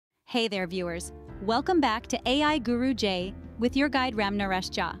Hey there, viewers. Welcome back to AI Guru J with your guide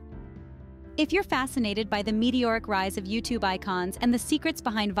Ramnaresh Jha. If you're fascinated by the meteoric rise of YouTube icons and the secrets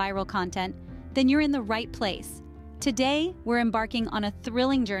behind viral content, then you're in the right place. Today, we're embarking on a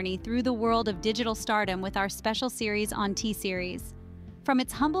thrilling journey through the world of digital stardom with our special series on T-Series. From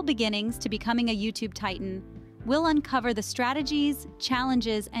its humble beginnings to becoming a YouTube titan, we'll uncover the strategies,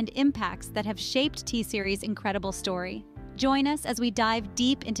 challenges, and impacts that have shaped T-Series' incredible story. Join us as we dive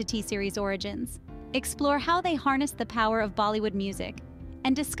deep into T-Series' origins, explore how they harnessed the power of Bollywood music,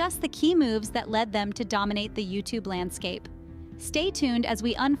 and discuss the key moves that led them to dominate the YouTube landscape. Stay tuned as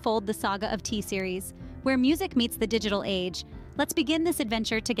we unfold the saga of T-Series, where music meets the digital age. Let's begin this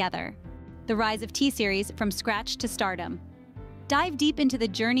adventure together. The rise of T-Series from scratch to stardom. Dive deep into the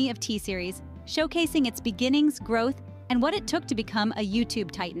journey of T-Series, showcasing its beginnings, growth, and what it took to become a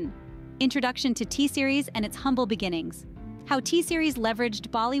YouTube titan. Introduction to T-Series and its humble beginnings. How T-Series leveraged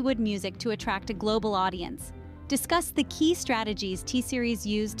Bollywood music to attract a global audience. Discuss the key strategies T-Series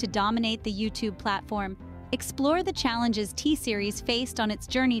used to dominate the YouTube platform. Explore the challenges T-Series faced on its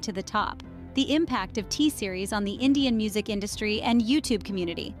journey to the top. The impact of T-Series on the Indian music industry and YouTube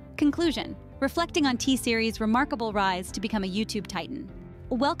community. Conclusion. Reflecting on T-Series' remarkable rise to become a YouTube titan.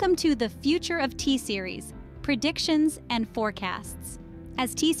 Welcome to the future of T-Series, predictions and forecasts.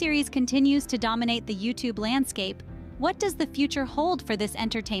 As T-Series continues to dominate the YouTube landscape, what does the future hold for this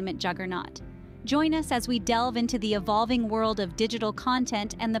entertainment juggernaut? Join us as we delve into the evolving world of digital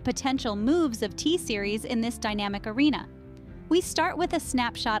content and the potential moves of T-Series in this dynamic arena. We start with a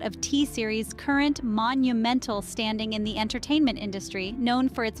snapshot of T-Series' current monumental standing in the entertainment industry, known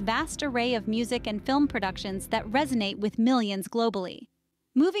for its vast array of music and film productions that resonate with millions globally.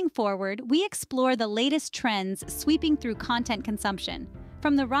 Moving forward, we explore the latest trends sweeping through content consumption,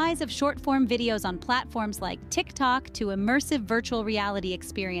 from the rise of short-form videos on platforms like TikTok to immersive virtual reality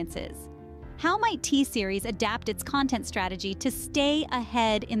experiences. How might T-Series adapt its content strategy to stay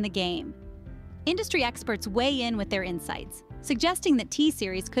ahead in the game? Industry experts weigh in with their insights, suggesting that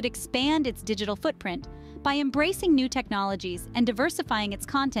T-Series could expand its digital footprint by embracing new technologies and diversifying its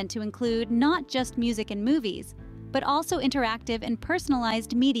content to include not just music and movies, but also interactive and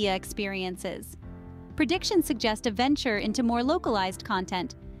personalized media experiences. Predictions suggest a venture into more localized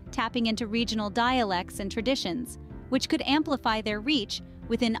content, tapping into regional dialects and traditions, which could amplify their reach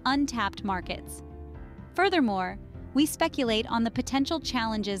within untapped markets. Furthermore, we speculate on the potential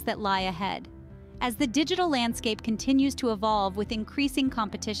challenges that lie ahead. As the digital landscape continues to evolve with increasing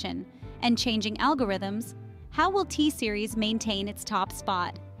competition and changing algorithms, how will T-Series maintain its top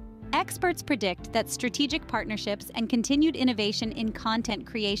spot? Experts predict that strategic partnerships and continued innovation in content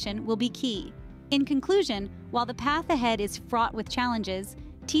creation will be key. In conclusion, while the path ahead is fraught with challenges,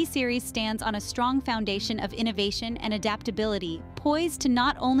 T-Series stands on a strong foundation of innovation and adaptability, poised to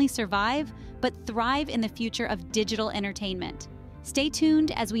not only survive, but thrive in the future of digital entertainment. Stay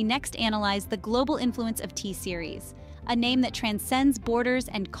tuned as we next analyze the global influence of T-Series, a name that transcends borders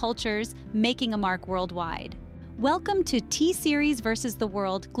and cultures, making a mark worldwide. Welcome to T-Series versus the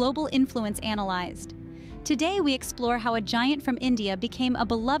World Global Influence Analyzed. Today we explore how a giant from India became a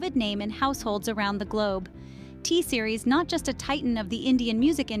beloved name in households around the globe. T-Series, not just a titan of the Indian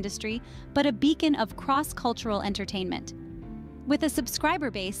music industry, but a beacon of cross-cultural entertainment. With a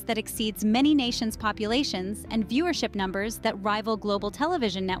subscriber base that exceeds many nations' populations and viewership numbers that rival global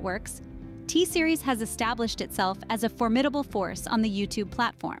television networks, T-Series has established itself as a formidable force on the YouTube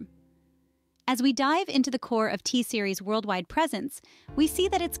platform. As we dive into the core of T-Series' worldwide presence, we see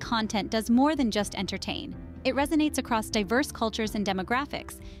that its content does more than just entertain. It resonates across diverse cultures and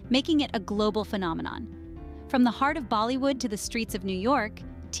demographics, making it a global phenomenon. From the heart of Bollywood to the streets of New York,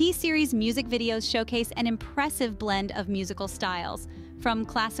 T-Series music videos showcase an impressive blend of musical styles, from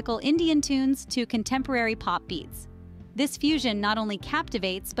classical Indian tunes to contemporary pop beats. This fusion not only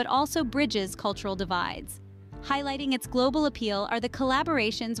captivates but also bridges cultural divides. Highlighting its global appeal are the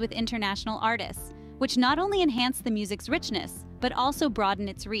collaborations with international artists, which not only enhance the music's richness, but also broaden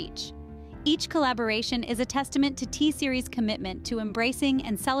its reach. Each collaboration is a testament to T-Series' commitment to embracing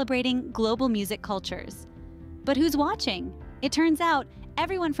and celebrating global music cultures. But who's watching? It turns out,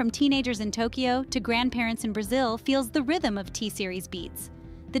 everyone from teenagers in Tokyo to grandparents in Brazil feels the rhythm of T-Series beats.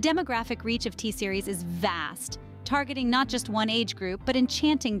 The demographic reach of T-Series is vast, targeting not just one age group, but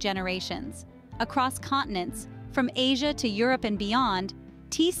enchanting generations. Across continents, from Asia to Europe and beyond,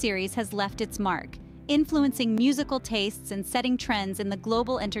 T-Series has left its mark, influencing musical tastes and setting trends in the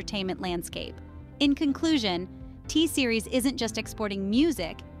global entertainment landscape. In conclusion, T-Series isn't just exporting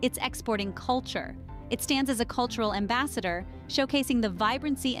music, it's exporting culture. It stands as a cultural ambassador, showcasing the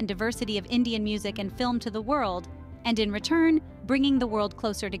vibrancy and diversity of Indian music and film to the world, and in return, bringing the world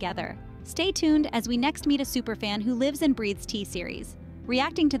closer together. Stay tuned as we next meet a superfan who lives and breathes T-Series,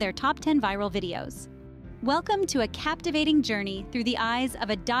 reacting to their top 10 viral videos. Welcome to a captivating journey through the eyes of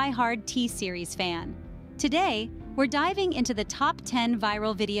a die-hard T-Series fan. Today, we're diving into the top 10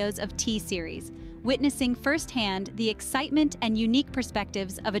 viral videos of T-Series, witnessing firsthand the excitement and unique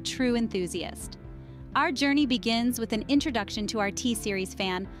perspectives of a true enthusiast. Our journey begins with an introduction to our T-Series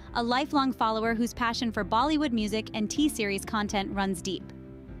fan, a lifelong follower whose passion for Bollywood music and T-Series content runs deep.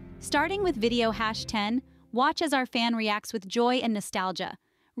 Starting with video #10, watch as our fan reacts with joy and nostalgia,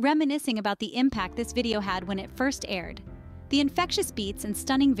 reminiscing about the impact this video had when it first aired. The infectious beats and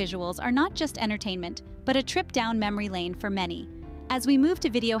stunning visuals are not just entertainment, but a trip down memory lane for many. As we move to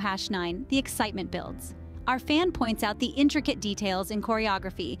video #9, the excitement builds. Our fan points out the intricate details in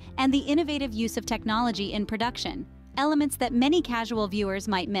choreography and the innovative use of technology in production, elements that many casual viewers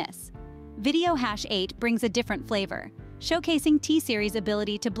might miss. Video #8 brings a different flavor, showcasing T-Series'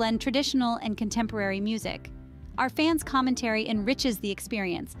 ability to blend traditional and contemporary music. Our fans' commentary enriches the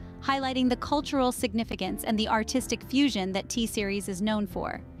experience, highlighting the cultural significance and the artistic fusion that T-Series is known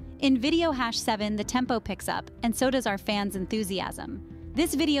for. In video #7, the tempo picks up, and so does our fans' enthusiasm.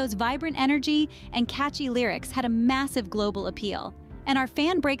 This video's vibrant energy and catchy lyrics had a massive global appeal, and our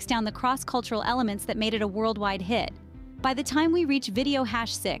fan breaks down the cross-cultural elements that made it a worldwide hit. By the time we reach video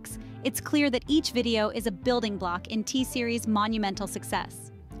 #6, it's clear that each video is a building block in T-Series' monumental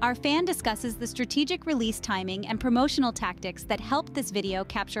success. Our fan discusses the strategic release timing and promotional tactics that helped this video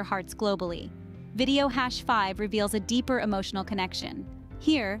capture hearts globally. Video #5 reveals a deeper emotional connection.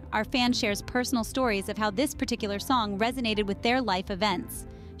 Here, our fan shares personal stories of how this particular song resonated with their life events,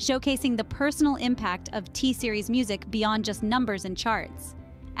 showcasing the personal impact of T-Series music beyond just numbers and charts.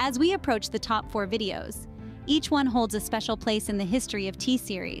 As we approach the top 4 videos, each one holds a special place in the history of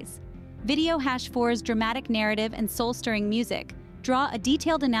T-Series. Video #4's dramatic narrative and soul-stirring music draw a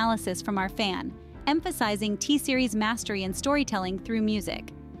detailed analysis from our fan, emphasizing T-Series' mastery in storytelling through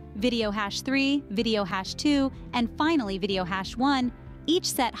music. Video #3, video #2, and finally video #1 each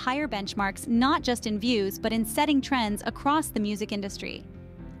set higher benchmarks not just in views but in setting trends across the music industry.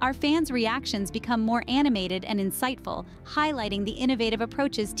 Our fans' reactions become more animated and insightful, highlighting the innovative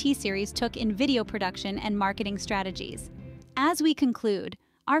approaches T-Series took in video production and marketing strategies. As we conclude,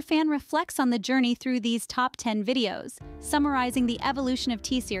 our fan reflects on the journey through these top 10 videos, summarizing the evolution of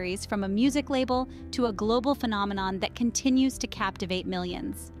T-Series from a music label to a global phenomenon that continues to captivate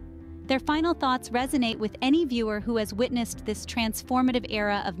millions. Their final thoughts resonate with any viewer who has witnessed this transformative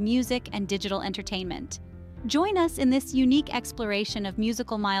era of music and digital entertainment. Join us in this unique exploration of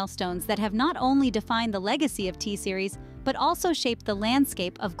musical milestones that have not only defined the legacy of T-Series, but also shaped the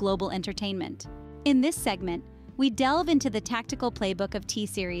landscape of global entertainment. In this segment, we delve into the tactical playbook of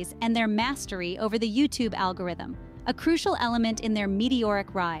T-Series and their mastery over the YouTube algorithm, a crucial element in their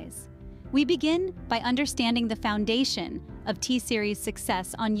meteoric rise. We begin by understanding the foundation of T-Series'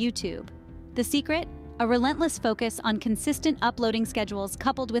 success on YouTube. The secret? A relentless focus on consistent uploading schedules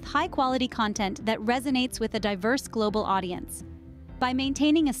coupled with high-quality content that resonates with a diverse global audience. By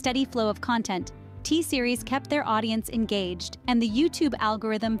maintaining a steady flow of content, T-Series kept their audience engaged, and the YouTube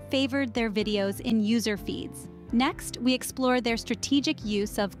algorithm favored their videos in user feeds. Next, we explore their strategic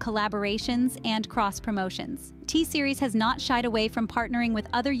use of collaborations and cross-promotions. T-Series has not shied away from partnering with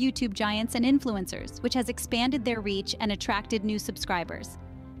other YouTube giants and influencers, which has expanded their reach and attracted new subscribers.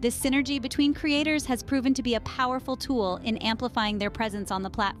 This synergy between creators has proven to be a powerful tool in amplifying their presence on the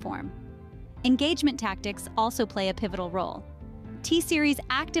platform. Engagement tactics also play a pivotal role. T-Series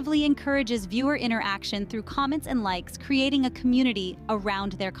actively encourages viewer interaction through comments and likes, creating a community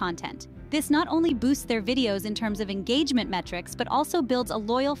around their content. This not only boosts their videos in terms of engagement metrics, but also builds a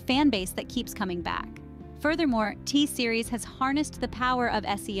loyal fan base that keeps coming back. Furthermore, T-Series has harnessed the power of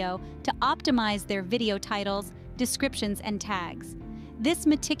SEO to optimize their video titles, descriptions, and tags. This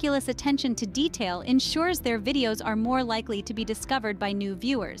meticulous attention to detail ensures their videos are more likely to be discovered by new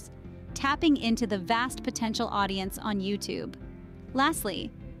viewers, tapping into the vast potential audience on YouTube.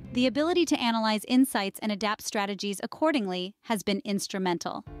 Lastly, the ability to analyze insights and adapt strategies accordingly has been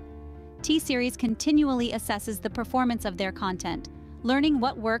instrumental. T-Series continually assesses the performance of their content, learning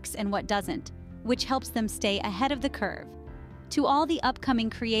what works and what doesn't, which helps them stay ahead of the curve. To all the upcoming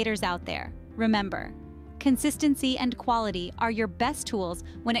creators out there, remember, consistency and quality are your best tools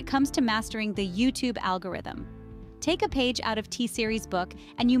when it comes to mastering the YouTube algorithm. Take a page out of T-Series' book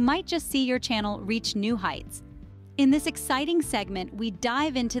and you might just see your channel reach new heights. In this exciting segment, we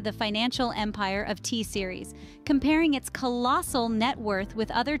dive into the financial empire of T-Series, comparing its colossal net worth with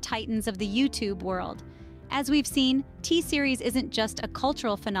other titans of the YouTube world. As we've seen, T-Series isn't just a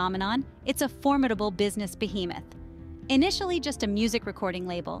cultural phenomenon, it's a formidable business behemoth. Initially just a music recording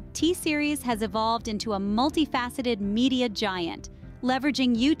label, T-Series has evolved into a multifaceted media giant,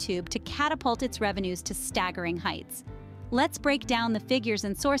 leveraging YouTube to catapult its revenues to staggering heights. Let's break down the figures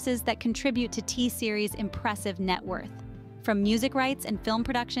and sources that contribute to T-Series' impressive net worth. From music rights and film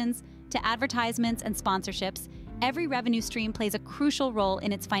productions to advertisements and sponsorships, every revenue stream plays a crucial role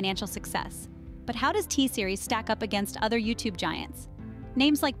in its financial success. But how does T-Series stack up against other YouTube giants?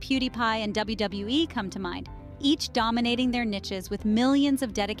 Names like PewDiePie and WWE come to mind, each dominating their niches with millions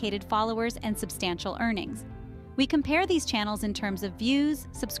of dedicated followers and substantial earnings. We compare these channels in terms of views,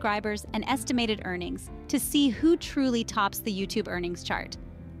 subscribers, and estimated earnings to see who truly tops the YouTube earnings chart.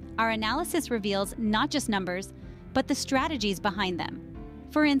 Our analysis reveals not just numbers, but the strategies behind them.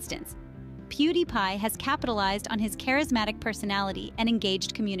 For instance, PewDiePie has capitalized on his charismatic personality and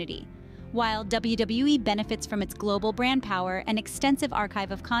engaged community, while WWE benefits from its global brand power and extensive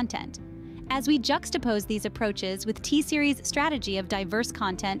archive of content. As we juxtapose these approaches with T-Series' strategy of diverse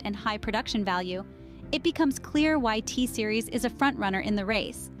content and high production value, it becomes clear why T-Series is a frontrunner in the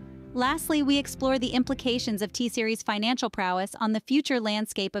race. Lastly, we explore the implications of T-Series' financial prowess on the future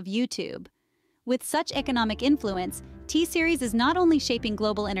landscape of YouTube. With such economic influence, T-Series is not only shaping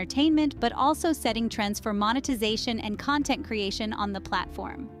global entertainment, but also setting trends for monetization and content creation on the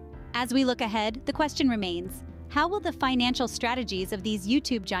platform. As we look ahead, the question remains: how will the financial strategies of these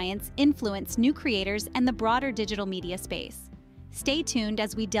YouTube giants influence new creators and the broader digital media space? Stay tuned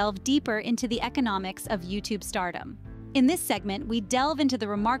as we delve deeper into the economics of YouTube stardom. In this segment, we delve into the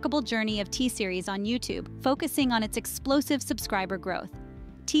remarkable journey of T-Series on YouTube, focusing on its explosive subscriber growth.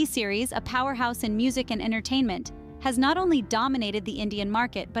 T-Series, a powerhouse in music and entertainment, has not only dominated the Indian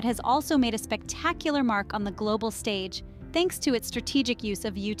market, but has also made a spectacular mark on the global stage thanks to its strategic use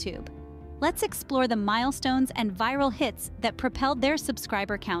of YouTube. Let's explore the milestones and viral hits that propelled their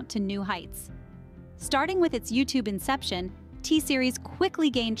subscriber count to new heights. Starting with its YouTube inception, T-Series quickly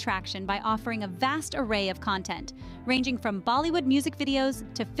gained traction by offering a vast array of content, ranging from Bollywood music videos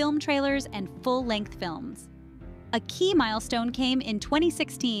to film trailers and full-length films. A key milestone came in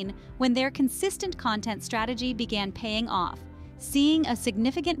 2016 when their consistent content strategy began paying off, seeing a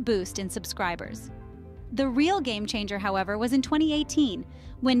significant boost in subscribers. The real game changer, however, was in 2018,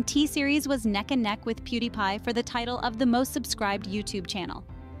 when T-Series was neck and neck with PewDiePie for the title of the most subscribed YouTube channel.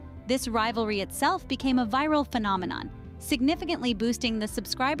 This rivalry itself became a viral phenomenon, significantly boosting the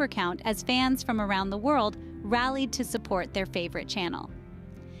subscriber count as fans from around the world rallied to support their favorite channel.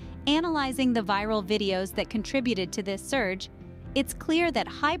 Analyzing the viral videos that contributed to this surge, it's clear that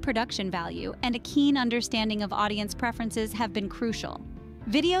high production value and a keen understanding of audience preferences have been crucial.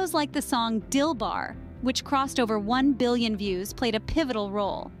 Videos like the song Dilbar, which crossed over 1 billion views, played a pivotal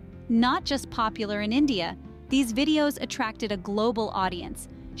role. Not just popular in India, these videos attracted a global audience,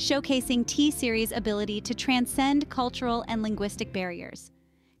 showcasing T-Series' ability to transcend cultural and linguistic barriers.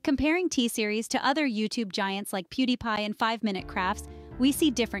 Comparing T-Series to other YouTube giants like PewDiePie and 5-Minute Crafts, we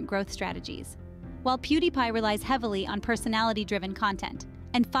see different growth strategies. While PewDiePie relies heavily on personality-driven content,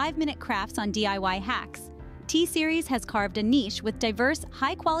 and 5-Minute Crafts on DIY hacks, T-Series has carved a niche with diverse,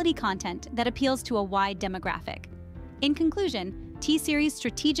 high-quality content that appeals to a wide demographic. In conclusion, T-Series'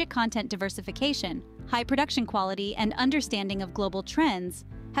 strategic content diversification, high production quality, and understanding of global trends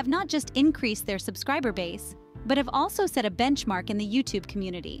have not just increased their subscriber base, but have also set a benchmark in the YouTube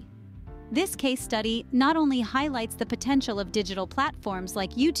community. This case study not only highlights the potential of digital platforms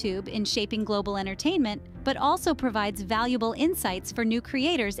like YouTube in shaping global entertainment, but also provides valuable insights for new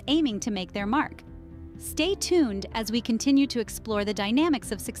creators aiming to make their mark. Stay tuned as we continue to explore the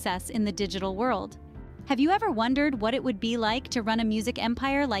dynamics of success in the digital world. Have you ever wondered what it would be like to run a music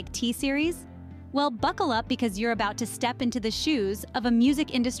empire like T-Series? Well, buckle up because you're about to step into the shoes of a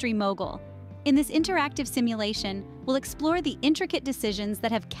music industry mogul. In this interactive simulation, we'll explore the intricate decisions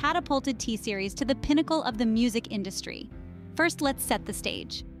that have catapulted T-Series to the pinnacle of the music industry. First, let's set the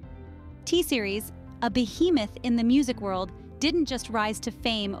stage. T-Series, a behemoth in the music world, didn't just rise to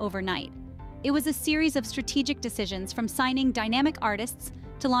fame overnight. It was a series of strategic decisions, from signing dynamic artists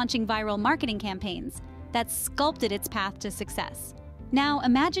to launching viral marketing campaigns, that sculpted its path to success. Now,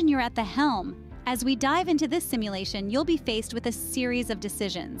 imagine you're at the helm. As we dive into this simulation, you'll be faced with a series of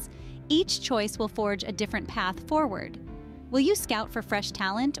decisions. Each choice will forge a different path forward. Will you scout for fresh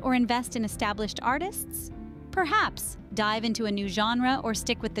talent or invest in established artists? Perhaps dive into a new genre or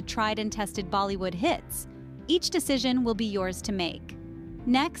stick with the tried and tested Bollywood hits. Each decision will be yours to make.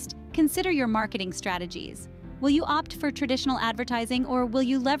 Next, consider your marketing strategies. Will you opt for traditional advertising, or will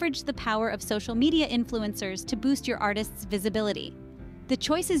you leverage the power of social media influencers to boost your artist's visibility? The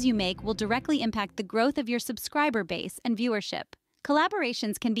choices you make will directly impact the growth of your subscriber base and viewership.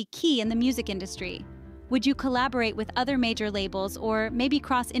 Collaborations can be key in the music industry. Would you collaborate with other major labels or maybe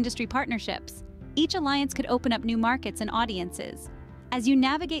cross-industry partnerships? Each alliance could open up new markets and audiences. As you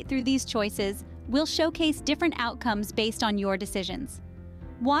navigate through these choices, we'll showcase different outcomes based on your decisions.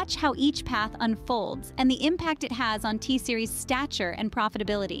 Watch how each path unfolds and the impact it has on T-Series' stature and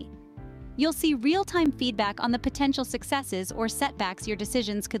profitability. You'll see real-time feedback on the potential successes or setbacks your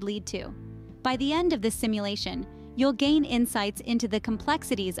decisions could lead to. By the end of this simulation, you'll gain insights into the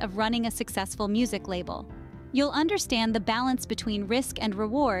complexities of running a successful music label. You'll understand the balance between risk and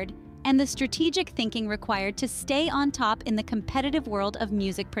reward and the strategic thinking required to stay on top in the competitive world of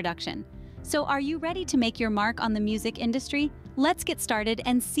music production. So are you ready to make your mark on the music industry? Let's get started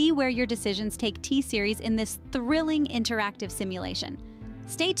and see where your decisions take T-Series in this thrilling interactive simulation.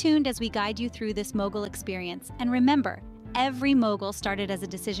 Stay tuned as we guide you through this mogul experience, and remember, every mogul started as a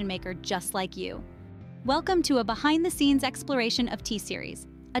decision maker just like you. Welcome to a behind-the-scenes exploration of T-Series,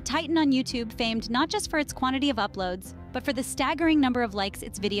 a titan on YouTube famed not just for its quantity of uploads, but for the staggering number of likes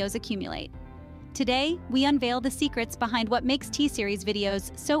its videos accumulate. Today, we unveil the secrets behind what makes T-Series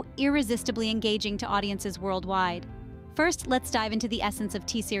videos so irresistibly engaging to audiences worldwide. First, let's dive into the essence of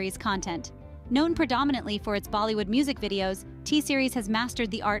T-Series content. Known predominantly for its Bollywood music videos, T-Series has mastered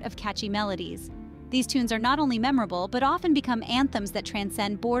the art of catchy melodies. These tunes are not only memorable, but often become anthems that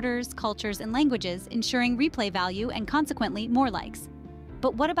transcend borders, cultures, and languages, ensuring replay value and consequently more likes.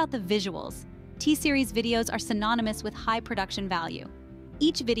 But what about the visuals? T-Series videos are synonymous with high production value.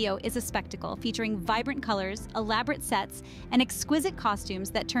 Each video is a spectacle featuring vibrant colors, elaborate sets, and exquisite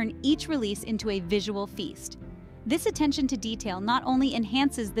costumes that turn each release into a visual feast. This attention to detail not only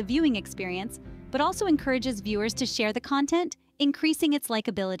enhances the viewing experience, but also encourages viewers to share the content, increasing its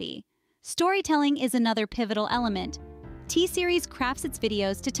likability. Storytelling is another pivotal element. T-Series crafts its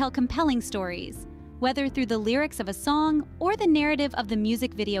videos to tell compelling stories, whether through the lyrics of a song or the narrative of the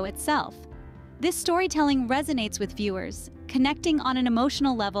music video itself. This storytelling resonates with viewers, connecting on an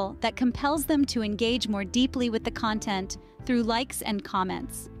emotional level that compels them to engage more deeply with the content through likes and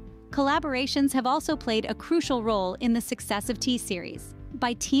comments. Collaborations have also played a crucial role in the success of T-Series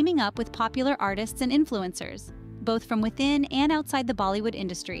by teaming up with popular artists and influencers, both from within and outside the Bollywood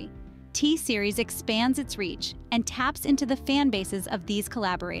industry. T-Series expands its reach and taps into the fan bases of these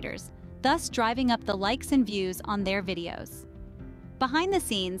collaborators, thus driving up the likes and views on their videos. Behind the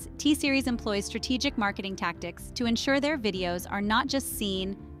scenes, T-Series employs strategic marketing tactics to ensure their videos are not just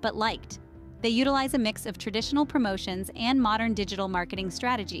seen, but liked. They utilize a mix of traditional promotions and modern digital marketing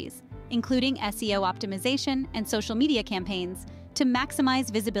strategies, including SEO optimization and social media campaigns, to maximize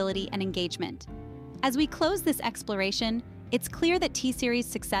visibility and engagement. As we close this exploration, it's clear that T-Series'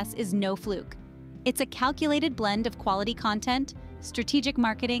 success is no fluke. It's a calculated blend of quality content, strategic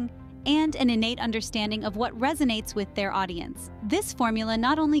marketing, and an innate understanding of what resonates with their audience. This formula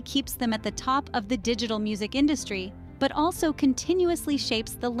not only keeps them at the top of the digital music industry, but also continuously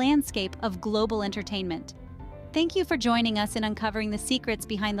shapes the landscape of global entertainment. Thank you for joining us in uncovering the secrets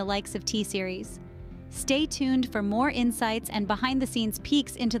behind the likes of T-Series. Stay tuned for more insights and behind-the-scenes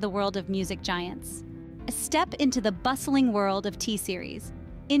peeks into the world of music giants. A step into the bustling world of T-Series,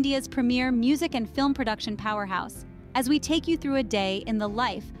 India's premier music and film production powerhouse, as we take you through a day in the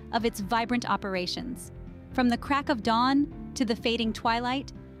life of its vibrant operations. From the crack of dawn to the fading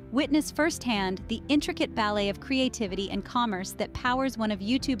twilight, witness firsthand the intricate ballet of creativity and commerce that powers one of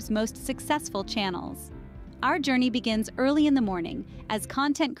YouTube's most successful channels. Our journey begins early in the morning as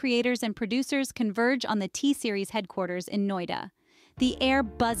content creators and producers converge on the T-Series headquarters in Noida. The air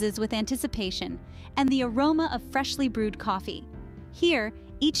buzzes with anticipation and the aroma of freshly brewed coffee. Here,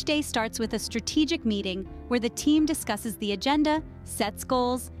 each day starts with a strategic meeting where the team discusses the agenda, sets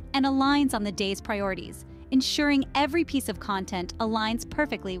goals, and aligns on the day's priorities, ensuring every piece of content aligns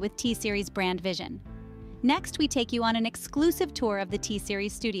perfectly with T-Series' brand vision. Next, we take you on an exclusive tour of the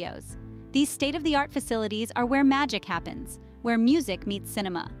T-Series studios. These state-of-the-art facilities are where magic happens, where music meets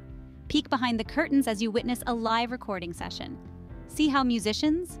cinema. Peek behind the curtains as you witness a live recording session. See how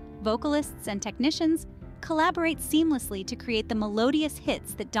musicians, vocalists, and technicians collaborate seamlessly to create the melodious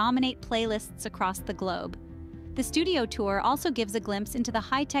hits that dominate playlists across the globe. The studio tour also gives a glimpse into the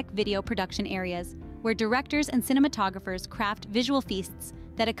high-tech video production areas, where directors and cinematographers craft visual feasts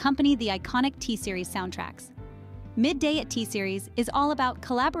that accompany the iconic T-Series soundtracks. Midday at T-Series is all about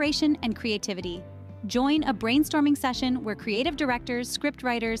collaboration and creativity. Join a brainstorming session where creative directors,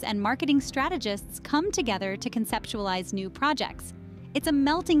 scriptwriters, and marketing strategists come together to conceptualize new projects. It's a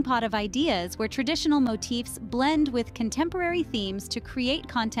melting pot of ideas where traditional motifs blend with contemporary themes to create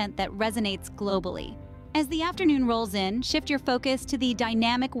content that resonates globally. As the afternoon rolls in, shift your focus to the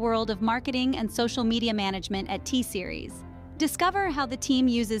dynamic world of marketing and social media management at T-Series. Discover how the team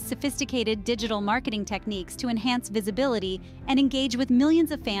uses sophisticated digital marketing techniques to enhance visibility and engage with millions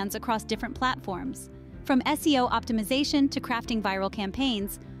of fans across different platforms. From SEO optimization to crafting viral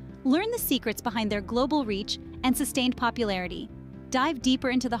campaigns, learn the secrets behind their global reach and sustained popularity. Dive deeper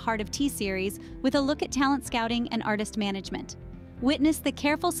into the heart of T-Series with a look at talent scouting and artist management. Witness the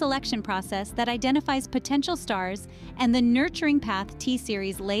careful selection process that identifies potential stars and the nurturing path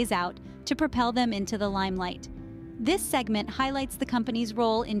T-Series lays out to propel them into the limelight. This segment highlights the company's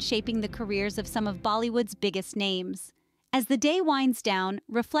role in shaping the careers of some of Bollywood's biggest names. As the day winds down,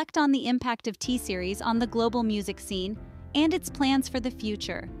 reflect on the impact of T-Series on the global music scene and its plans for the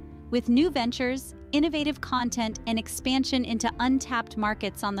future. With new ventures, innovative content, and expansion into untapped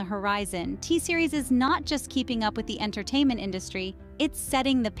markets on the horizon, T-Series is not just keeping up with the entertainment industry, it's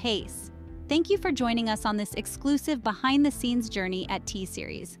setting the pace. Thank you for joining us on this exclusive behind-the-scenes journey at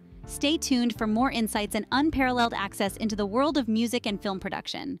T-Series. Stay tuned for more insights and unparalleled access into the world of music and film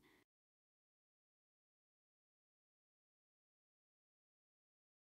production.